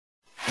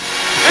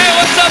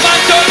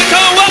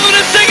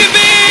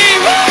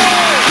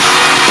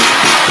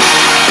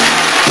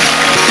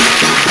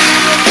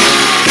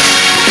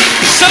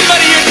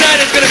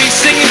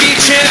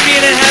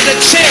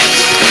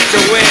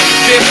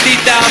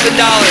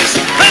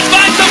Let's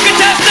find some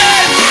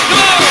contestants!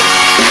 Come on!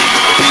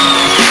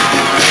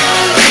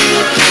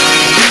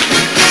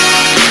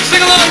 Sing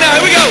along now,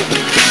 here we go!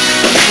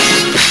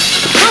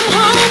 Come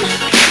home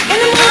in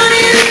the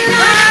morning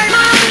light.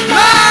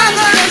 My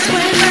mother's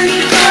when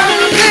you go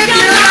live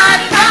your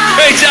life.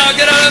 Great job,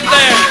 get on up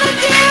there!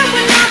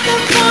 We're not the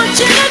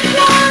fortunate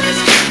ones,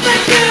 but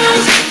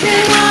girls,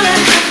 they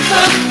wanna have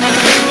fun.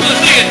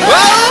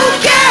 Oh,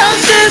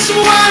 girls just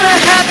wanna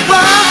have fun.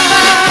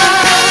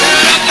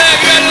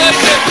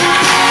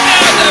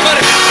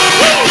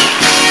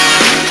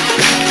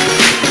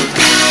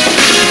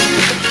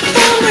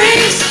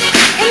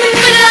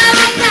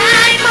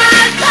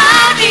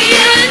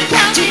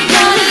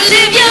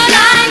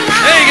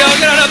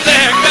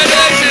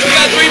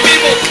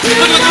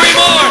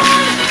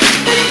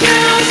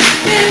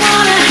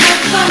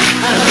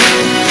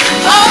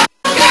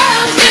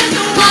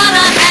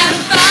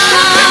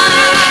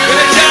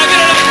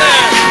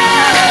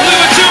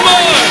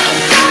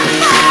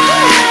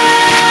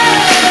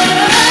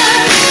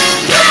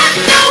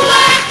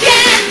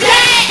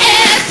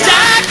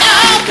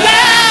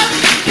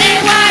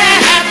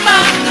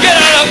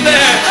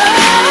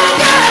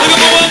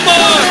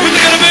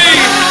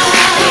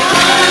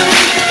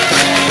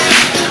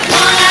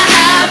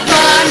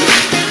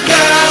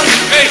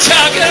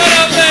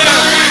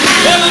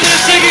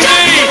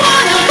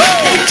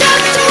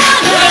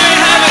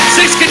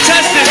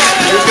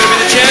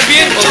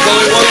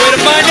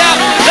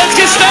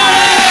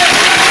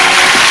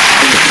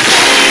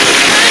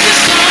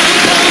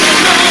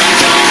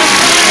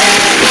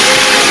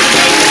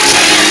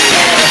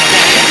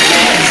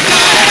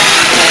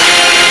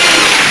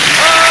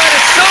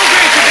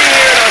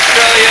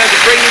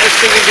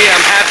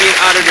 I'm happy and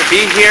honored to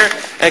be here,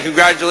 and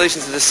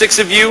congratulations to the 6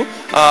 of you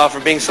for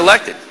being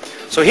selected.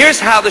 So here's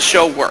how the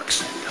show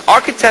works.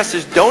 Our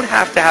contestants don't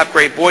have to have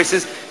great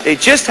voices. They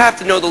just have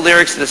to know the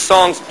lyrics to the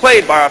songs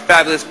played by our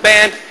fabulous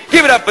band.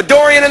 Give it up for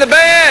Dorian and the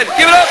band!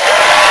 Give it up!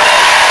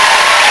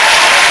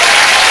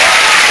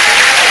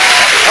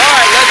 All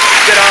right, let's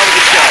get on with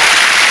the show.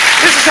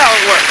 This is how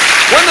it works.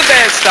 When the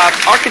band stops,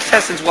 our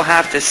contestants will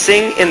have to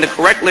sing in the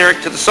correct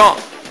lyric to the song.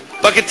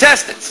 But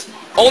contestants,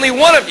 only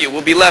one of you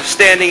will be left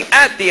standing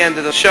at the end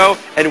of the show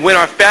and win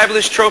our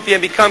fabulous trophy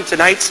and become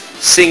tonight's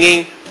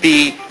Singing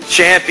Bee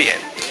champion.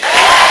 That's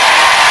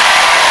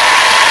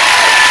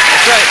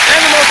right.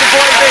 And the most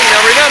important thing,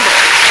 now remember,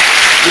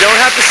 you don't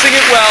have to sing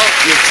it well,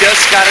 you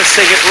just got to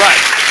sing it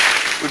right.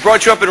 We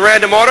brought you up in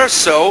random order,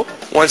 so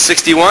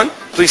 161,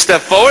 please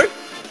step forward.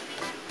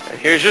 And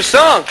here's your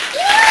song.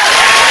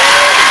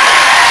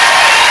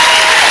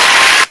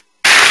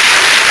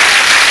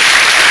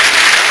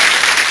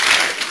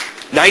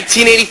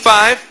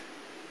 1985,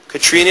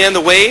 Katrina and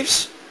the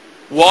Waves,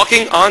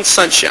 Walking on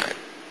Sunshine.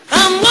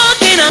 I'm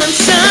walking on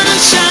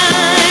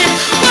sunshine.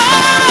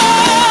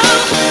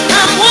 Whoa,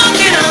 I'm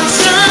walking on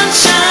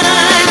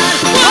sunshine.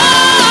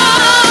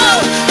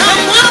 Whoa,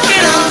 I'm walking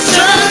on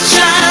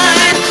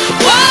sunshine.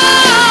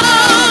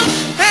 Whoa,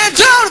 and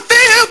don't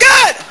feel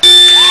good.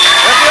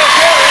 That feels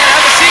good, man.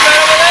 Have a seat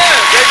right over there.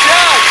 Good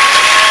job.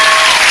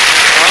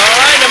 All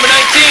right, number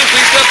 19,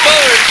 please step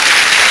forward.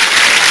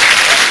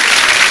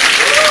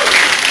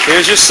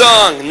 Here's your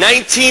song,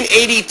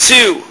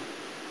 1982.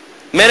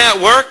 Men at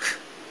Work,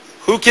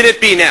 Who Can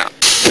It Be Now?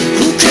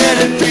 Who can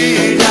it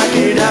be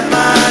knocking at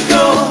my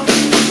door?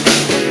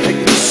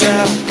 Make me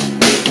sound,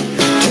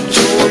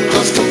 tiptoe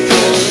across the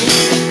floor.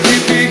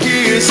 Creepy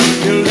ears,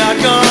 you're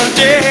not gonna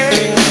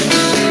dare.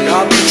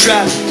 I'll be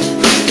trapped.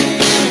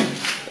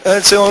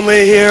 It's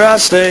only here I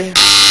stay.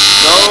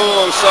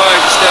 No, I'm sorry,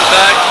 just step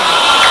back.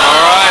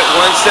 All right,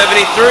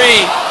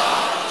 173.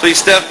 Please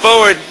step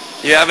forward.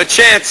 You have a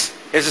chance.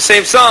 Here's the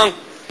same song.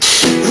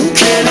 Who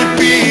can it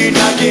be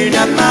knocking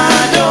at my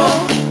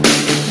door?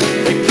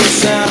 Make me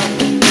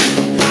sound,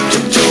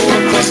 tiptoe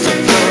across the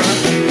floor.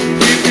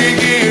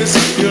 Creepy ears,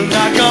 you're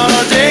not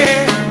gonna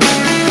dare.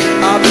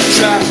 I'll be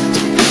trapped.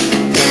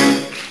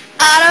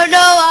 I don't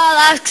know,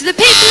 I'll ask the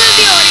people in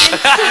the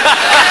audience.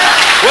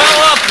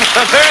 Well,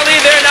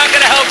 apparently they're not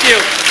going to help you.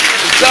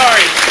 I'm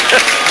sorry.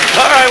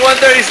 All right,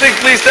 136,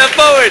 please step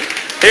forward.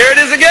 Here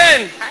it is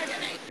again.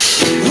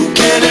 Who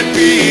can it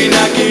be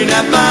knocking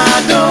at my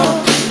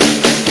door?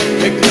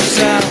 Make no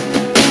sound,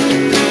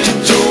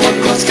 tiptoe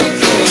across the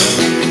floor.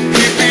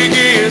 Creepy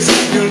ears,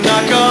 you're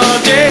not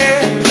gonna dare.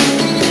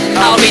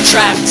 I'll be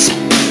trapped,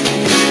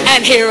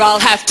 and here I'll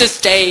have to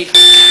stay.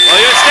 Well,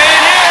 you're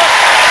staying here.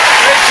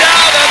 Good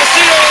job. Have a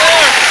seat over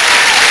there.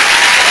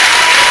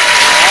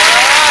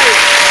 All right.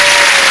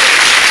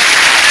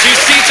 2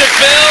 seats are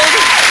filled.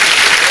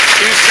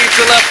 2 seats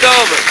are left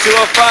over.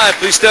 205,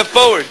 please step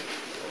forward.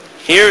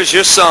 Here's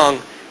your song,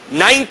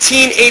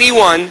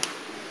 1981,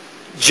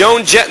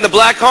 Joan Jett and the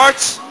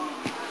Blackhearts,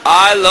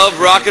 I Love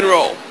Rock and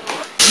Roll.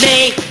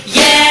 Me,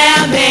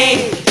 yeah,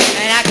 me,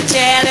 and I can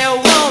tell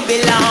it won't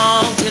be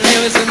long till it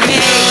was me,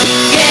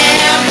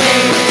 yeah, me,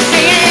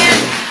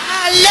 singing,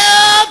 I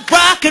love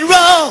rock and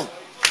roll,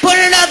 put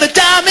another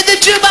dime in the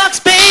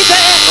jukebox, baby.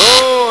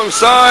 Oh, I'm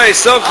sorry,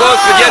 so close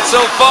but yet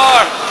so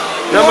far.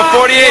 Number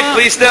 48,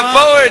 please step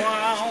forward.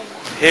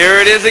 Here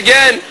it is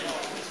again.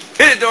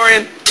 Hit it,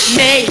 Dorian.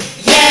 Me,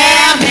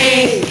 yeah,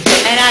 me.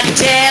 And I can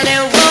tell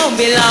it won't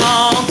be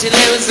long till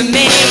it was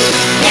me.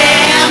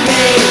 Yeah,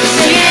 me.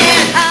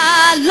 Singing,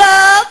 I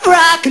love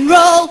rock and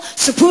roll,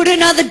 so put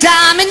another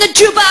dime in the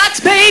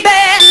jukebox, baby. All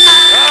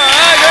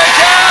right, great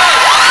job.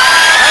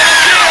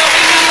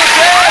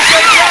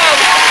 Great job.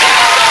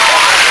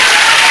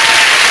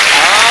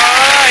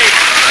 All right.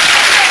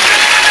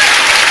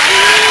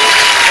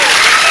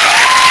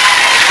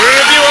 3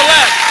 of you are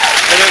left,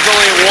 and there's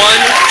only 1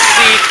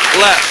 seat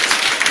left.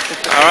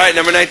 All right,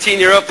 number 19,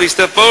 you're up. Please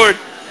step forward.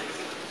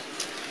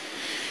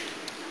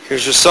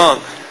 Here's your song.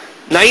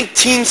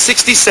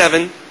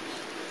 1967,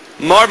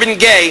 Marvin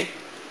Gaye,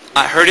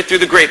 I Heard It Through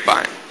the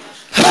Grapevine.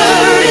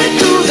 Heard it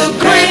through the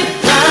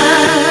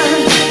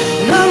grapevine.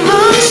 How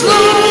much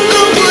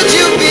longer would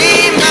you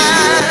be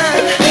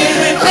mine?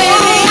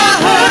 Oh, I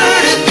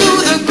heard it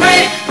through the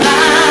grapevine.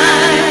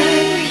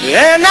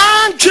 And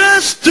I'm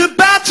just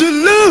about to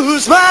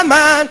lose my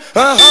mind.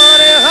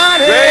 Honey,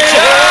 honey. Great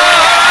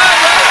job!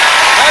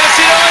 Have a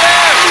seat over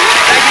there.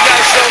 Thank you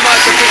guys so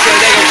much. I appreciate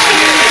it.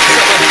 Thank you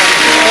so much.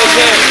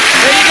 Okay.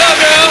 There you go,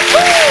 girl.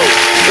 Woo!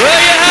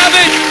 There you have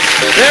it.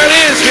 There it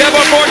is. We have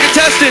our 4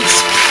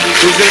 contestants.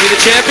 Who's going to be the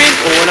champion?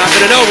 Well, we're not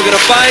going to know. We're going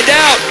to find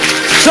out.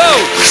 So,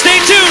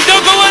 stay tuned.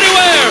 Don't go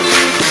anywhere.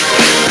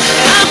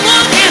 I'm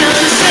walking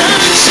on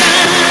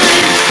sunshine.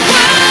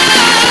 Whoa,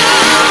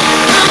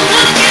 I'm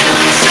walking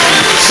on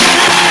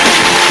sunshine.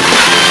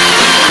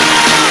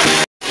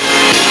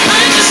 Whoa,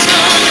 I just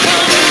don't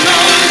know the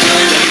road to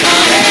the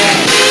party.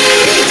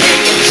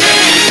 Take a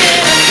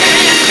chance,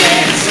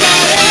 get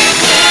started.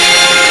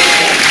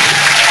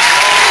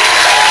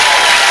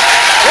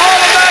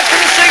 Welcome back to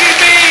the Singing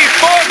Bee.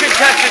 4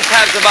 contestants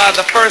have survived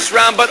the first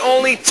round, but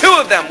only 2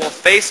 of them will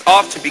face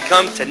off to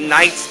become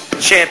tonight's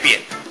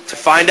champion. To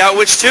find out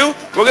which 2,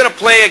 we're going to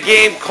play a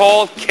game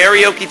called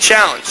Karaoke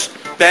Challenge.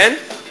 Ben,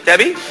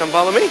 Debbie, come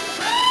follow me.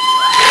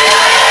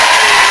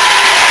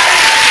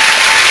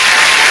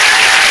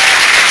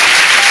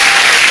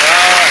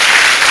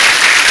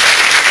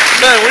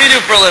 Ben, what do you do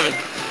for a living?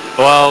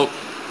 Well,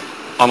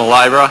 I'm a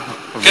labourer.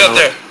 Get up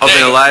there. I've There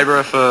been you a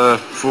labourer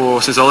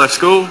since I left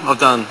school. I've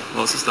done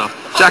lots of stuff.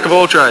 Jack of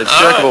all trades.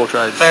 Jack of all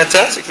trades.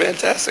 Fantastic,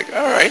 fantastic.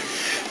 All right.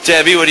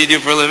 Debbie, what do you do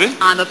for a living?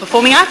 I'm a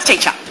performing arts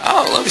teacher.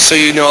 Oh, lovely. So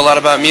you know a lot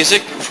about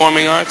music,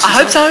 performing arts? I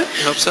hope so.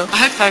 You hope so? I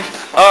hope so.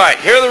 All right,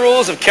 here are the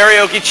rules of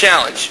Karaoke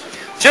Challenge.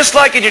 Just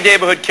like in your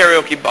neighborhood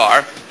karaoke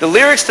bar, the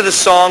lyrics to the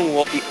song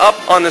will be up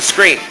on the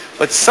screen,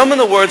 but some of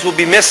the words will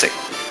be missing.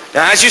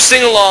 Now, as you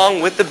sing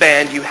along with the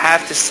band, you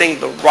have to sing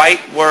the right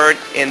word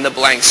in the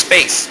blank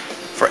space.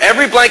 For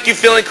every blank you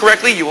fill in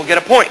correctly, you will get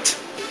a point.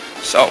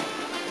 So,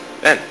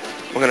 Ben,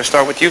 we're going to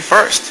start with you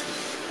first.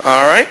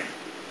 All right?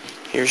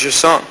 Here's your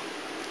song.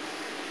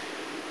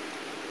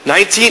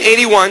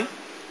 1981,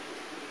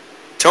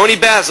 Tony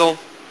Basil,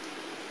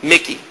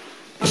 Mickey.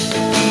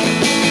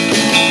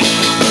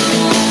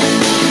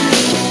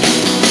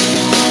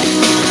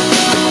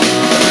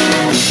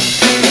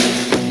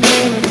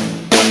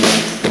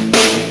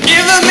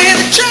 Giving me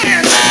the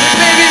chance,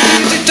 baby,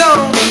 you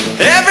don't.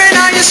 Every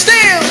night you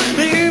still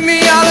leave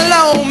me all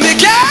alone,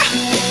 Mickey.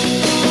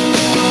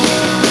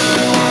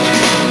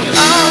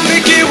 Oh,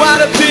 Mickey,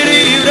 what a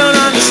pity you don't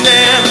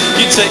understand.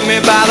 You take me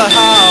by the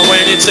heart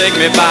when you take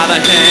me by the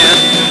hand.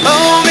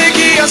 Oh,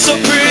 Mickey, you're so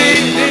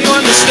pretty, you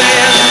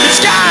understand.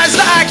 It's guys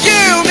like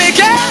you,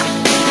 Mickey.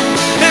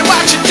 And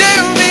what you do,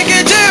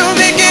 Mickey,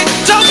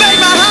 don't break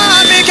my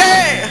heart,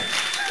 Mickey.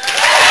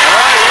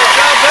 All right, good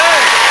job, Ben.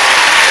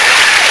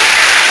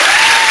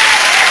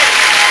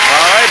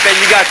 All right, Ben,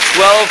 you got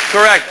 12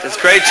 correct. That's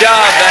a great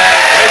job, Ben.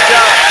 Great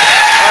job.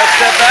 All right,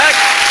 step back.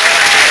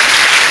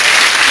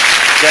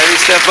 Debbie,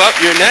 step up.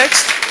 You're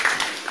next.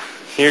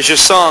 Here's your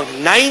song.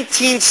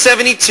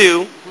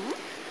 1972,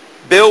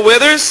 Bill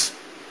Withers,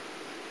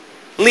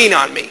 Lean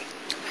on Me.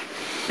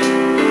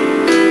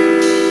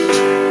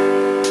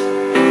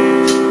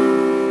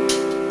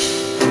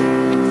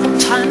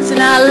 Sometimes in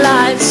our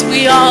lives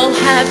we all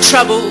have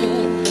trouble.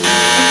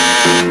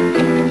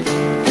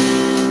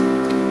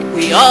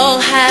 We all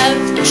have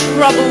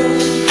trouble.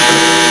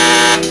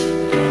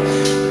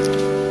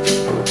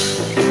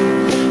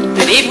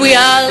 But if we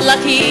are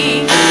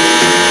lucky,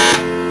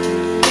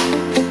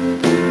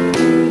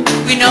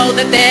 we know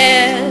that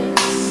there's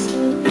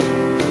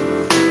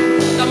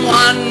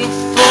someone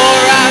for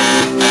us.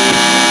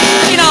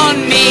 Lean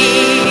on me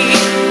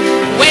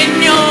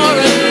when you're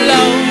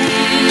alone,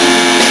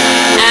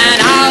 and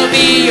I'll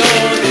be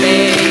your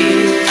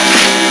babe.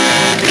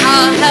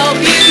 I'll help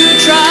you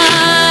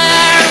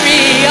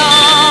carry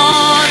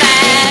on,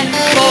 and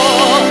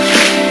for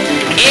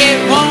it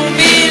won't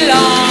be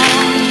long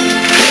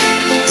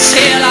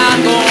till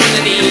I'm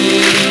gonna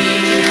need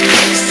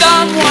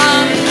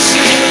someone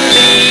to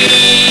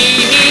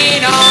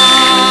lean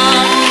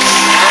on.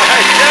 All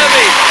right,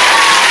 Debbie.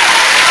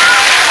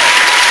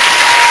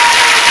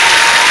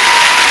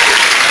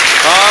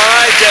 All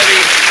right,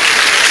 Debbie.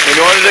 In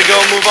order to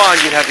move on,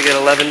 you'd have to get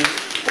 11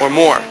 or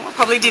more. I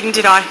probably didn't,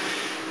 did I?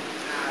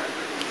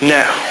 No.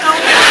 I'm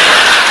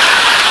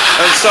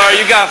sorry,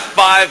 you got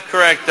 5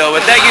 correct though,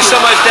 but thank you so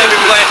much, Debbie,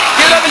 for playing.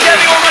 Give it up to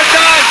Debbie one more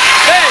time.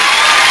 Hey,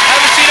 have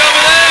a seat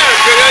over there.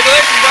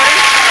 Congratulations, buddy.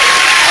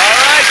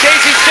 All right,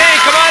 Casey, Shane,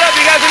 come on up.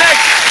 You guys are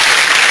next.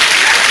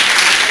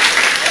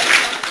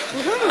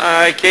 All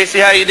right,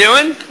 Casey, how you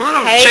doing? Come on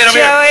over. Hey, Shane,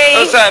 over Joey.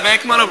 here. Other side, man.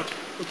 Come on over.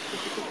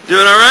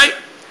 Doing all right?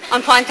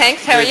 I'm fine,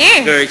 thanks. How are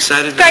you? Very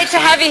excited. Great to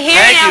have you here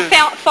in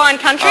our fine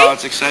country. Oh,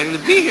 it's exciting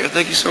to be here.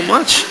 Thank you so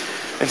much.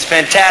 It's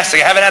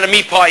fantastic. I haven't had a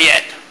meat pie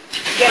yet.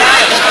 Get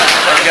out of it.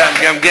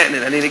 I'm getting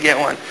it. I need to get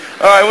one.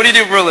 All right, what do you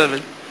do for a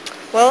living?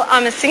 Well,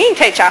 I'm a singing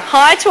teacher.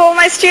 Hi to all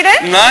my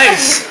students.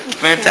 Nice.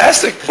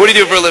 Fantastic. What do you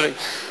do for a living?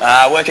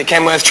 I work at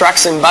Kenworth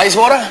Trucks in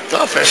Bayswater.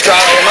 Oh, fantastic.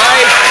 Australia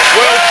made,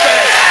 world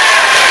first.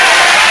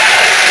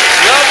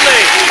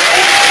 Lovely.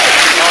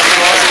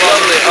 Awesome.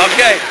 Lovely.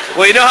 Okay.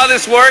 Well, you know how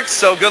this works,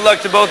 so good luck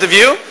to both of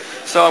you.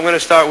 So I'm going to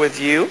start with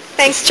you.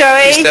 Thanks,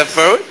 Joey. Step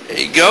forward. There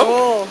you go.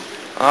 Oh.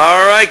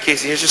 All right,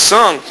 Casey, here's your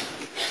song.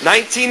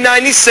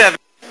 1997.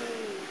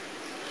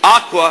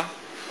 Aqua.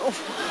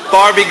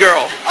 Barbie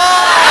Girl.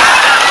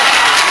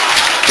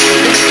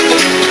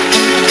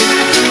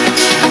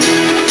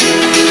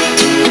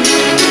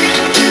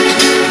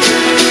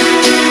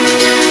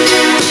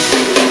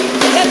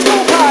 Let's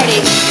go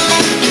party.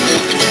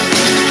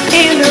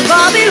 In the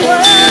Barbie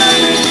world,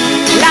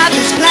 life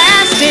is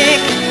plastic.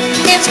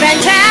 It's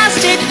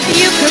fantastic.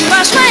 You can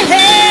brush my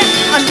hair,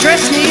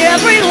 undress me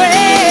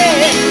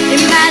everywhere.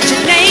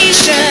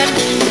 Imagination,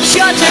 it's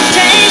your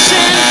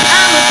temptation.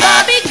 I'm a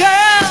Barbie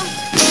girl,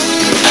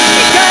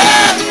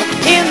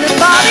 in the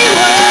Barbie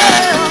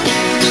world.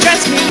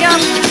 Dress me up,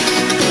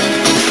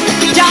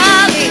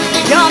 darling.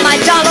 You're my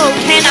doll, oh,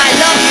 can I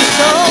love you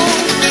so?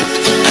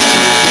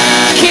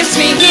 Kiss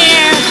me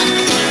here,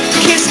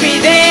 kiss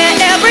me there,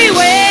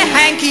 everywhere.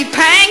 Hanky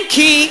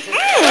panky.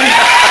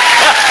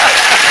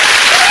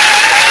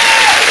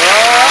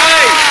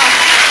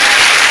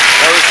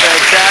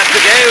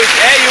 Fantastic.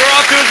 Hey, you were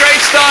off to a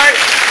great start.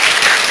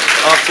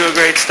 Off to a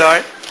great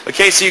start.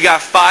 Okay, so you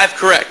got 5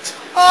 correct.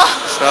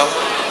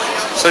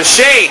 So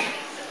Shane,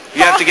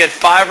 you have to get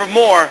 5 or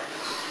more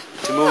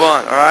to move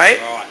on, all right?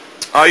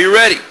 Are you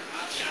ready?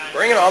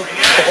 Bring it on. All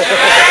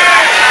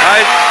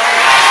right.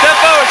 Step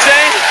forward,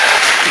 Shane.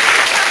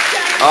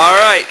 All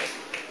right.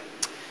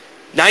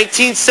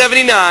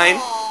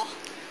 1979,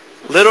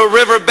 Little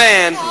River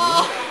Band,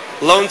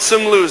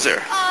 Lonesome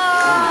Loser.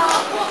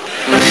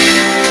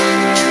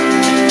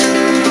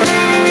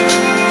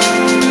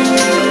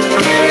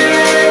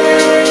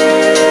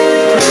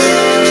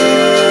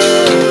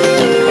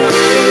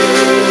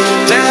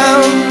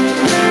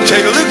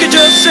 Take a look at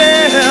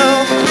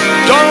yourself.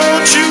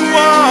 Don't you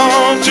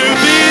want to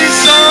be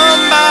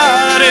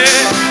somebody?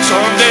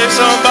 Someday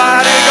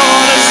somebody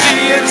gonna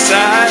see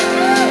inside.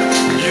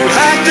 You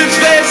have to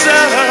face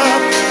up.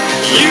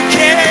 You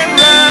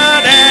can't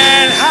run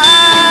and hide.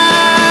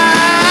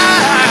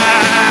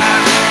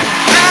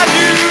 Have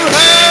you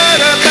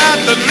heard about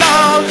the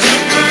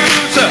lonesome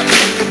loser?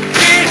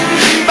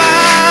 Beaten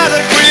by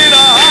the Queen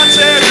of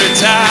Hearts every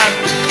time.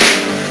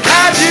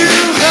 Have you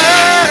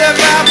heard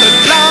about the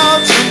lonesome?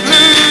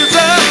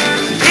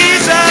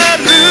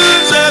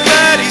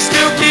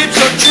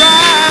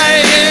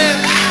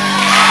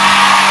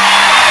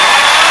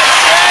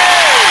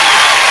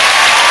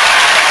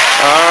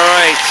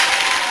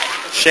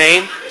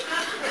 Shane,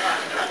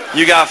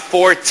 you got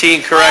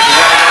 14 correct. Give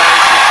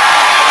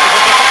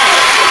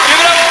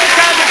it up one more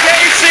time for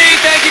Casey.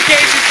 Thank you,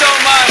 Casey, so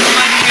much.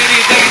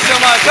 Thank you so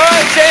much. All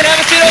right, Shane,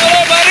 have a seat over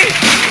there, buddy.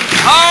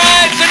 All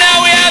right, so now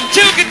we have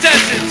 2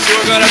 contestants who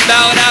are going to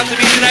battle it out to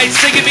be tonight's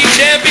Sing and Be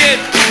champion.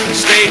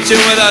 Stay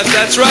tuned with us.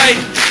 That's right.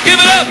 Give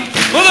it up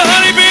for the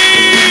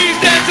Honeybees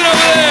dancing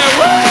over there.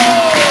 Woo!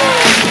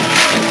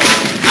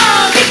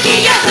 Oh,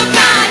 Vicky, you're so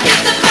fine,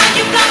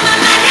 you blow my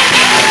mind.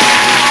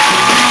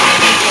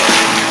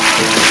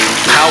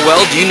 How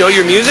well do you know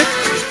your music?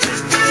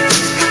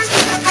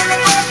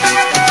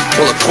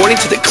 Well, according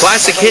to the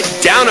classic hit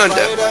Down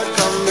Under,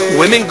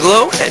 women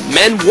glow and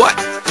men what?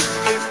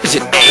 Is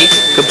it A,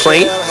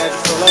 complain,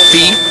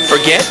 B,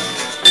 forget,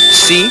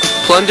 C,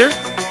 plunder,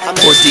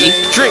 or D,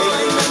 drink?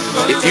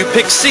 If you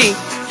pick C,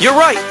 you're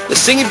right. The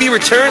Singing Bee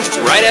returns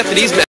right after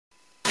these messages.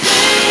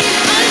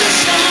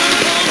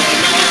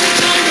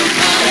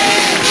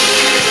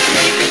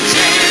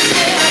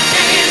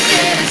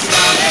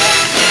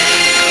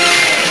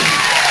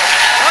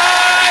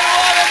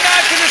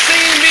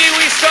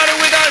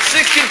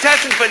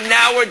 Contestants, but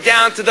now we're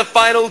down to the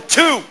final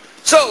 2.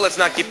 So let's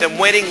not keep them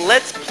waiting.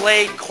 Let's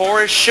play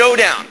Chorus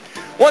Showdown.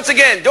 Once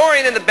again,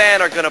 Dorian and the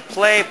band are going to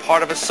play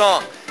part of a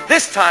song.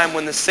 This time,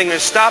 when the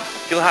singers stop,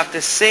 you'll have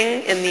to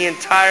sing in the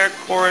entire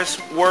chorus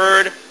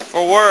word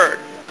for word.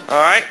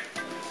 All right?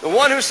 The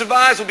one who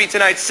survives will be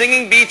tonight's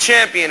Singing Bee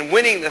champion,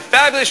 winning the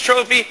fabulous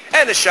trophy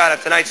and a shot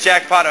at tonight's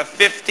jackpot of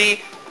 $50,000. All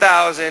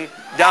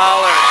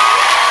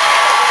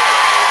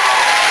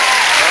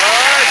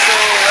right, so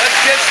let's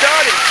get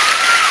started.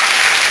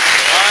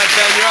 All right,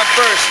 Ben, you're up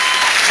first.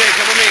 Jay,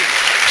 come with me.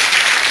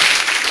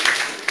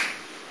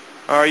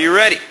 Are you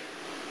ready?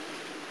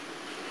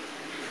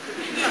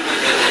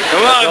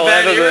 on, You'll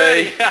Ben. ever You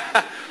ready? be.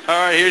 All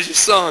right, here's your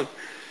song.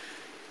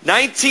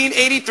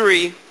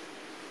 1983,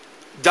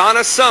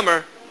 Donna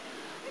Summer.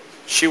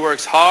 She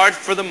works hard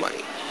for the money.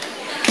 9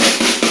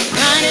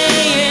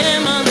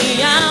 a.m. on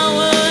the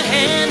hour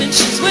hand, and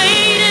she's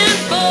waiting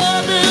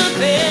for the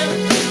bell.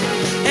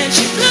 And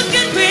she's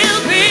looking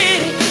real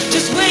pretty,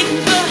 just waiting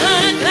for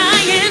her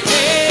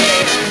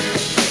clientele.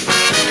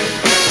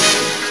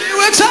 She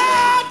works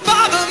hard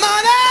for the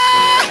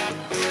money.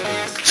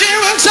 She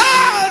works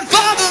hard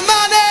for the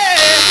money.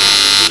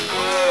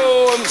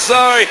 Oh, I'm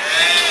sorry.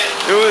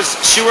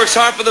 She works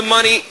hard for the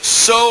money,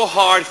 so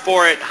hard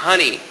for it,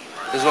 honey,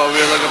 is what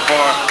we were looking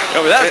for.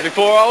 Yeah, but that's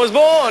before I was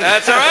born.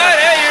 That's all right.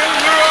 Hey,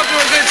 you're off to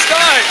a good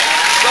start.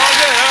 It's all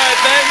good. All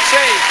right, Ben,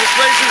 Shane, this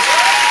place is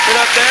good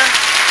up there.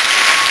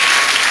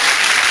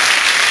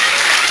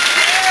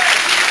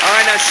 All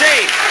right, now,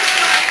 Shane,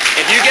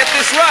 if you get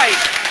this right,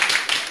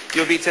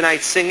 you'll be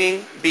tonight's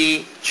Singing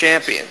Bee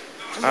champion.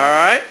 All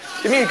right?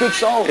 Give me a good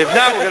song. If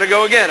not, we're going to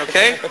go again,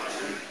 okay?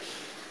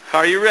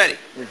 Are you ready?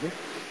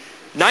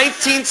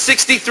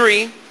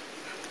 1963,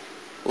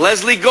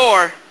 Leslie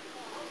Gore,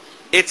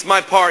 It's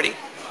My Party.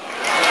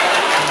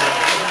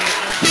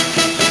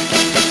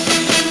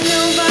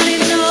 Nobody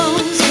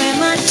knows where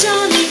my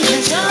Johnny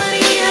has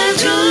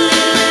gone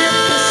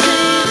at the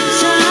same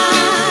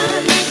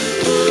time.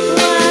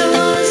 Why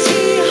was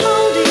he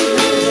holding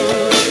me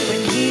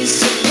when he's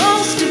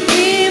supposed to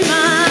be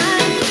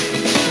mine?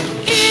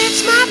 It's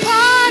my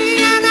party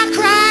and I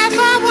cry if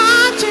I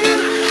want to.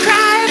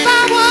 Cry if I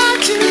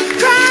want to.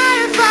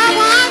 Cry if I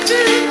want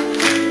to.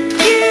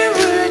 You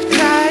would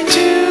cry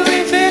too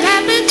if it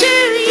happened to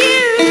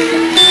you.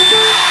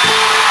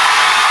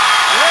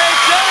 Great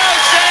job,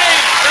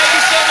 Shane. Thank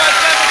you so much,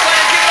 Ben, for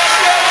playing. Give it up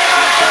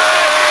to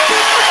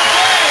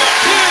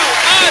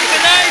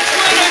tonight's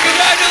winner.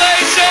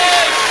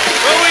 Congratulations.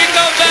 When we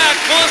come back,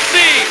 we'll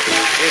see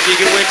if you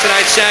can win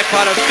tonight's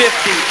jackpot of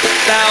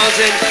 $50,000.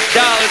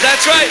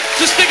 That's right.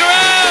 So stick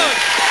around.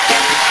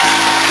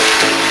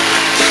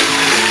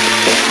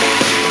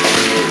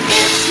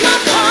 It's my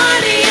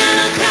party and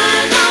I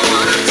cry if I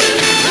want to.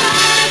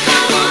 Cry if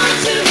I want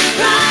to.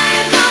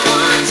 Cry if I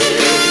want to.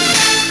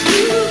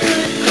 You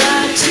could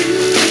cry too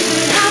if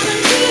it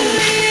happened to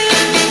you.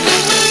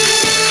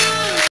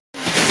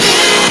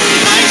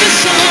 Like a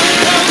song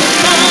from the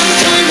phone,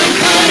 join the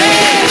party.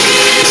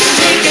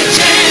 Take a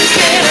chance,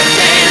 get a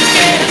dance,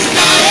 get it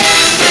started.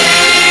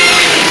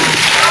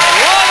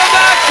 Welcome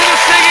back to the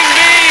Singing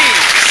Bee.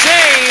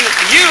 Shane,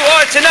 you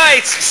are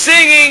tonight's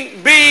Singing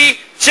Bee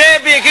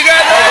champion.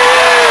 Congratulations.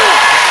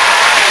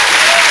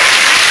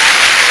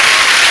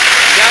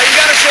 Now you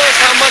got to show us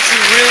how much you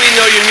really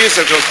know your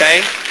music,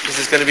 okay? This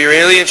is going to be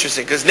really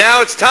interesting because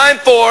now it's time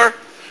for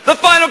the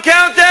final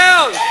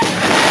countdown.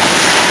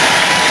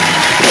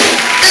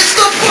 It's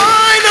the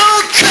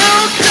final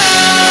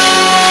countdown.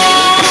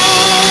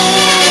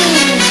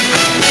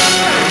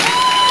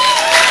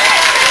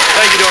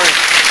 Thank you, Dorian.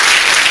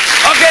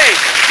 Okay,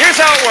 here's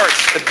how it works.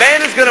 The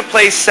band is going to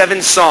play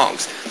 7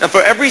 songs. Now,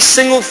 for every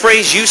single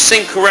phrase you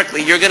sing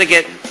correctly, you're going to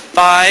get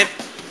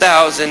 $5,000.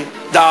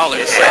 All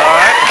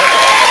right?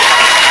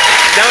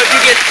 Now, if you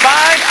get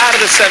 5 out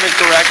of the 7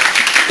 correct,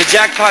 the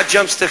jackpot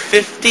jumps to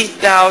 $50,000.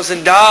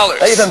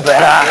 Even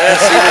better.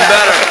 Yes, even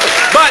better.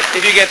 But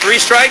if you get 3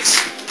 strikes,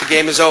 the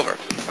game is over.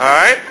 All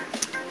right?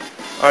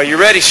 Are you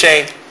ready,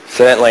 Shane?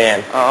 Certainly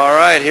am. All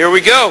right, here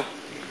we go.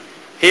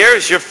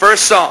 Here's your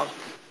first song.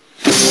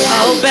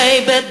 Oh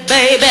baby,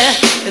 baby,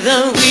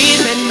 the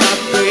reason I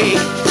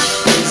breathe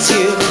is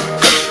you.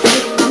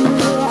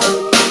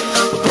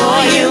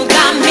 Boy, you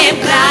got me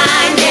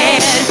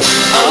blinded.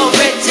 Oh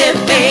pretty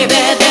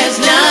baby, there's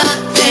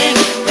nothing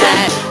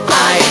that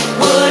I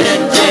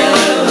wouldn't do.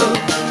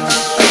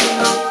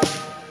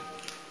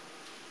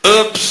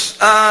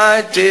 Oops,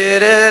 I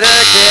did it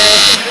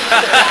again.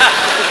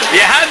 You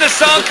had the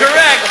song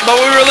correct, but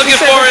what we were looking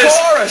for is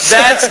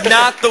that's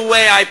not the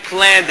way I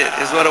planned it,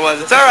 is what it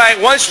was. It's all right.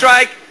 1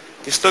 strike.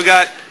 You still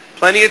got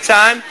plenty of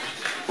time.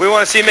 We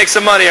want to see you make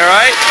some money, all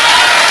right?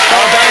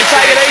 Oh, don't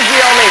take it easy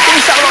on me.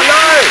 Do something I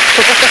know.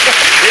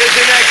 Here's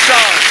your next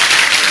song.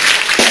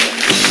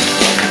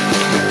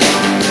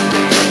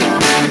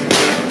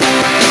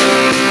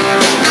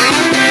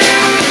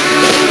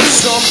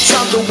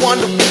 Sometimes I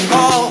wonder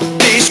all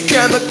these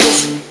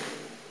chemicals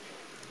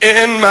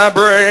in my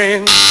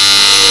brain.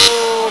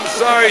 Oh, I'm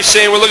sorry,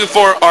 Shane. We're looking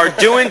for "Are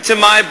Doing to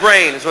My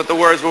Brain" is what the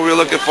words were we were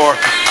looking for.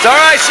 It's all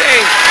right,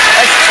 Shane.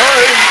 That's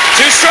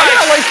 2. 2 strikes.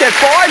 At least get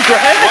 5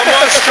 grand. 1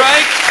 more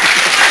strike.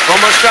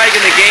 1 more strike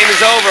and the game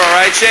is over, all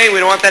right, Shane? We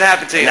don't want that to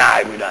happen to you.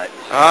 No, we don't.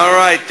 All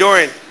right,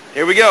 Dorian,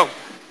 here we go.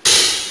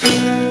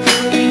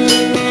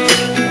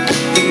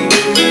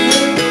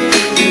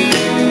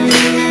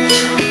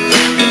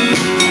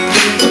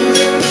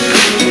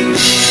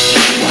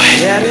 My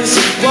head is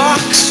a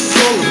box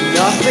full of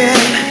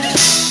nothing,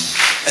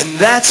 and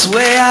that's the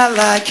way I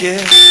like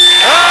it.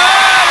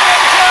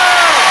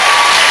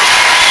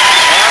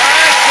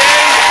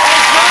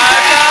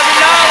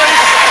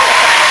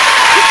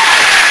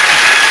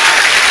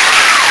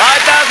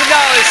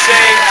 $5,000,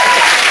 Shane.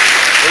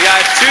 We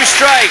got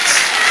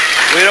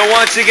strikes. We don't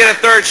want you to get a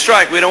third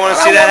strike. We don't want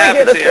to see that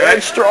happen to you. Third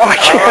Right? strike.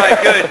 All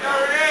right, good.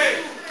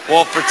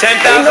 Well, for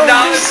 $10,000,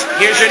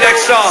 here's your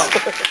next song.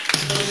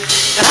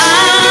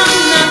 I'm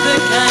not the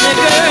kind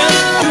of girl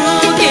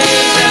who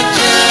gives up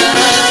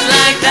just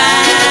like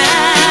that.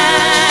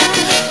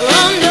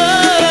 Oh no,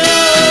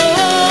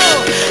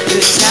 the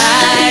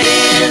tide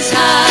is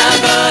high,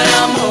 but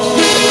I'm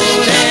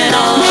holding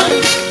on.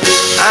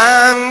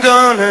 I'm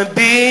gonna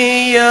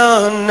be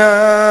your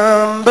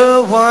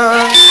number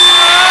one.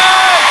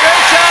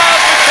 Great job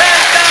for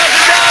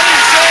 $10,000,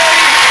 Shane.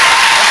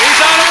 He's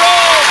on a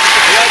roll.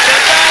 You got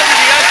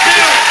 10,000. You got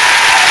two.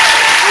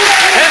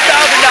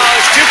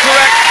 $10,000, two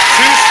correct,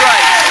 two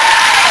strikes.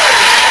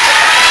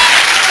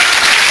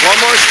 One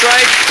more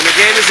strike and the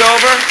game is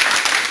over.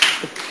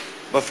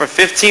 But for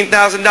 $15,000,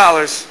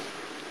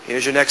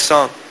 here's your next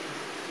song.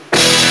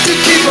 You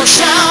keep on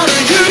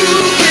shouting, you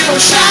keep on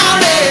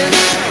shouting.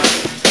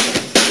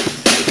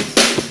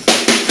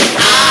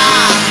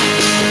 I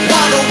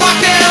wanna rock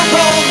and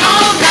roll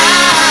all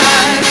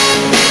night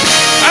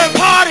and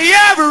party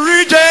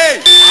every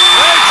day.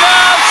 Great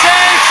job,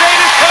 Shane.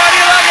 Shane is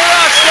partying like a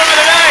rock star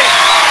tonight.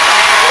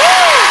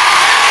 Woo!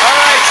 All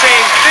right,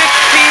 Shane,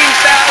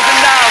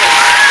 $15,000.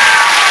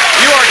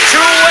 You are two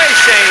away,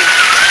 Shane.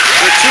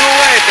 You're two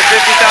away for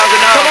 $50,000.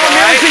 Come on,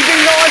 all right? Millsy, be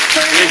nice to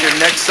me. Here's your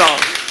next song.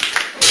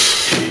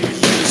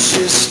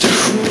 Sister,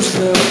 who's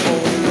the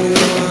only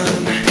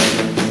one?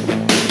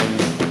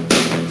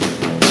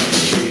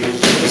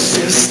 Little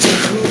sister,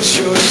 who's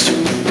your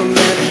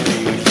Superman?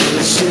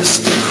 Little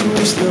sister,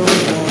 who's the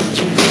one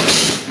you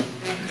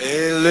want?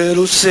 Hey,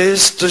 little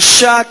sister,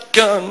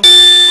 shotgun. All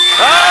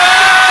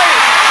right!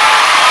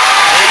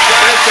 Great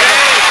job,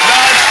 Shane.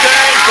 Nice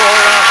day for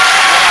us.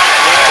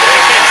 All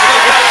right,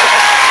 Shane.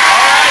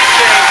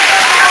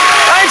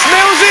 Thanks,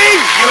 Millsy.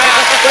 You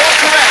have four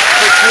correct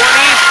for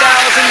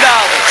 $20,000.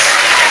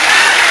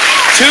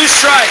 Two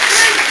strikes.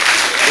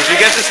 If you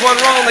get this one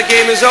wrong, the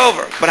game is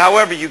over. But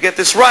however, you get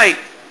this right,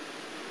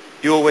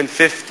 you will win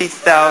 $50,000.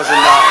 And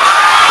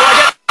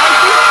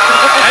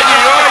you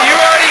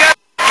already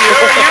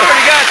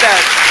got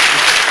that.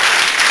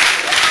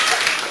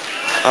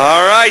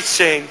 All right,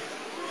 Shane.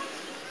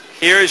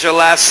 Here is your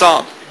last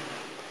song.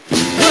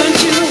 Weren't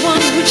you the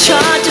one who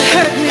tried to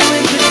hurt me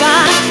with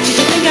goodbye? Did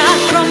you think I'd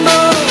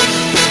crumble?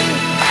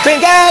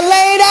 Think I'd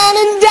lay down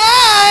and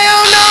die?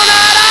 Oh no,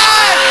 not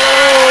I!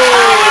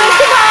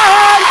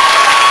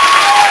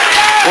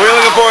 What we're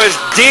looking for is,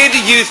 did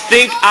you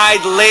think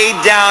I'd lay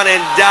down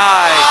and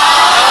die?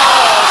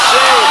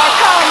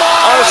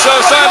 Oh, so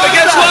sorry, but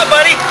guess what,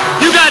 buddy?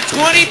 You got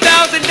 $20,000,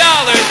 and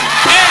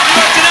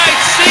you're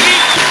tonight's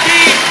Singing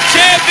Bee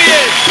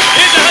champion.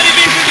 Here's the Honey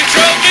Bee Cookie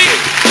Trophy.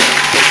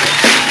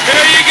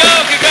 There you go.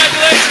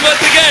 Congratulations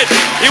once again.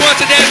 He wants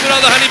to dance with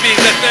all the honeybees.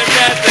 That's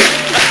fantastic.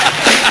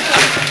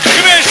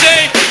 Come here,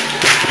 Shane.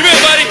 Come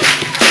here, buddy.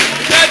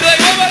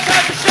 Congratulations. One more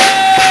time for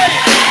Shane.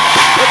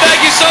 Well,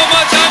 thank you so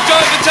much. I'm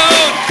Joe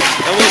Fatone,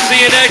 and we'll see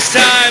you next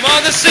time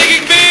on the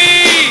Singing Bee.